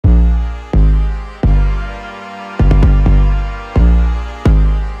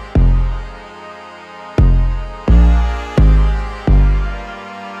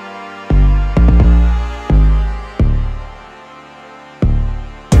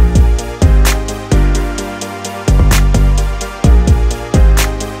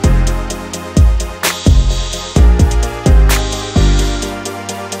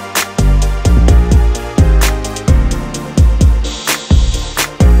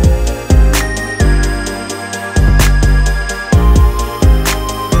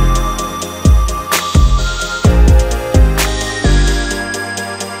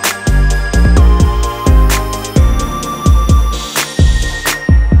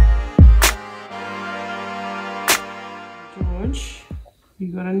You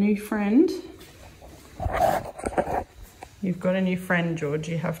got a new friend? You've got a new friend, George.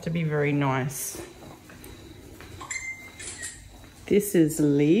 You have to be very nice. This is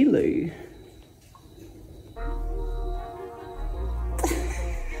Leeloo.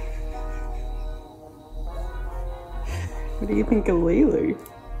 What do you think of Leeloo?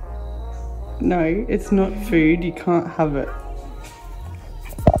 No, it's not food. You can't have it.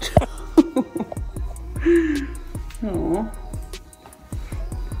 Aww.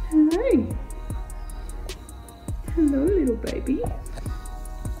 Hello. Hello, little baby.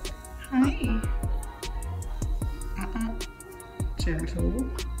 Hi. Gentle.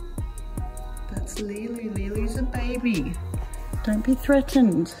 That's Leeloo. Leeloo's a baby. Don't be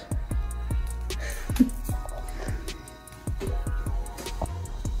threatened.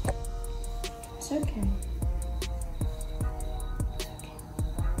 It's okay.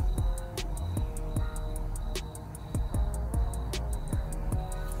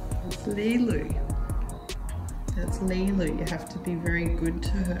 It's Leeloo. That's Leeloo. You have to be very good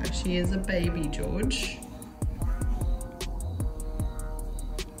to her. She is a baby, George.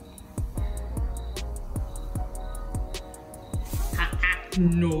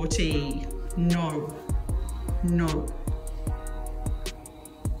 Naughty. No. No.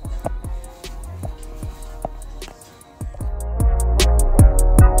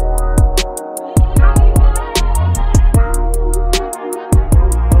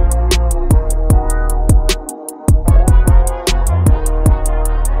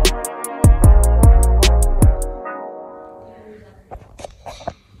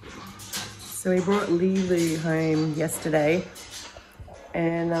 So we brought Leeloo home yesterday,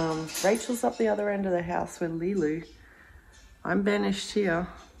 and Rachel's up the other end of the house with Leeloo. I'm banished here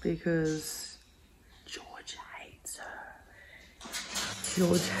because George hates her.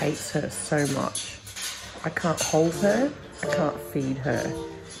 George hates her so much. I can't hold her, I can't feed her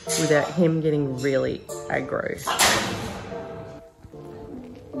without him getting really aggro.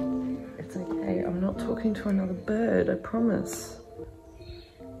 It's okay, I'm not talking to another bird, I promise.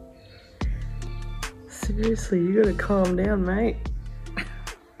 Seriously, you gotta calm down, mate.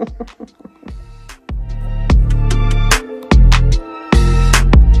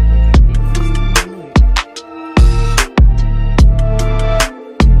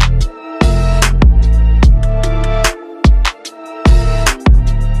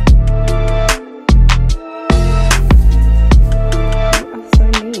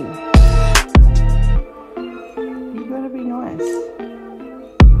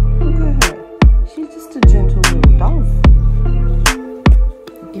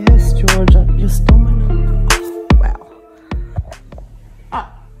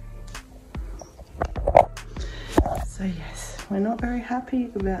 So yes, we're not very happy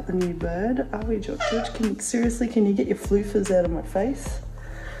about the new bird, are we, George? George, seriously, can you get your floofers out of my face?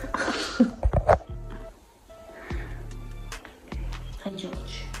 Hi,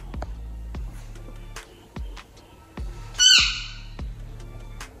 George.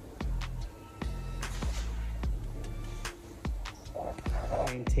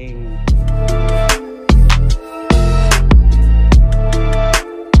 Painting.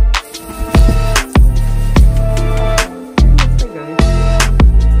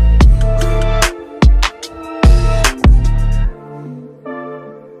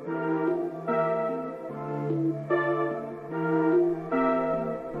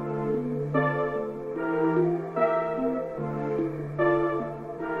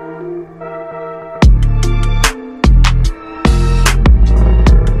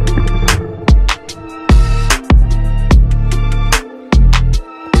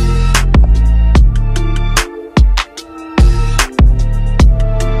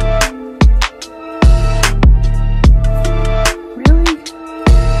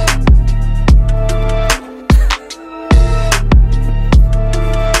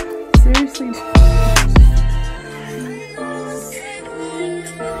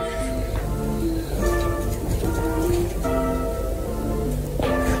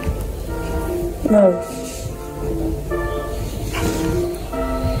 No.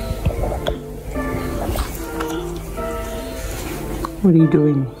 What are you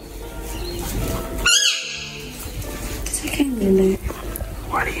doing? It's okay, Leeloo.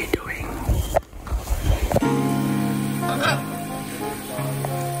 What are you doing?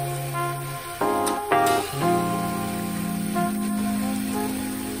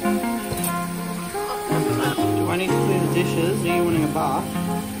 Do I need to clean the dishes? Are you wanting a bath?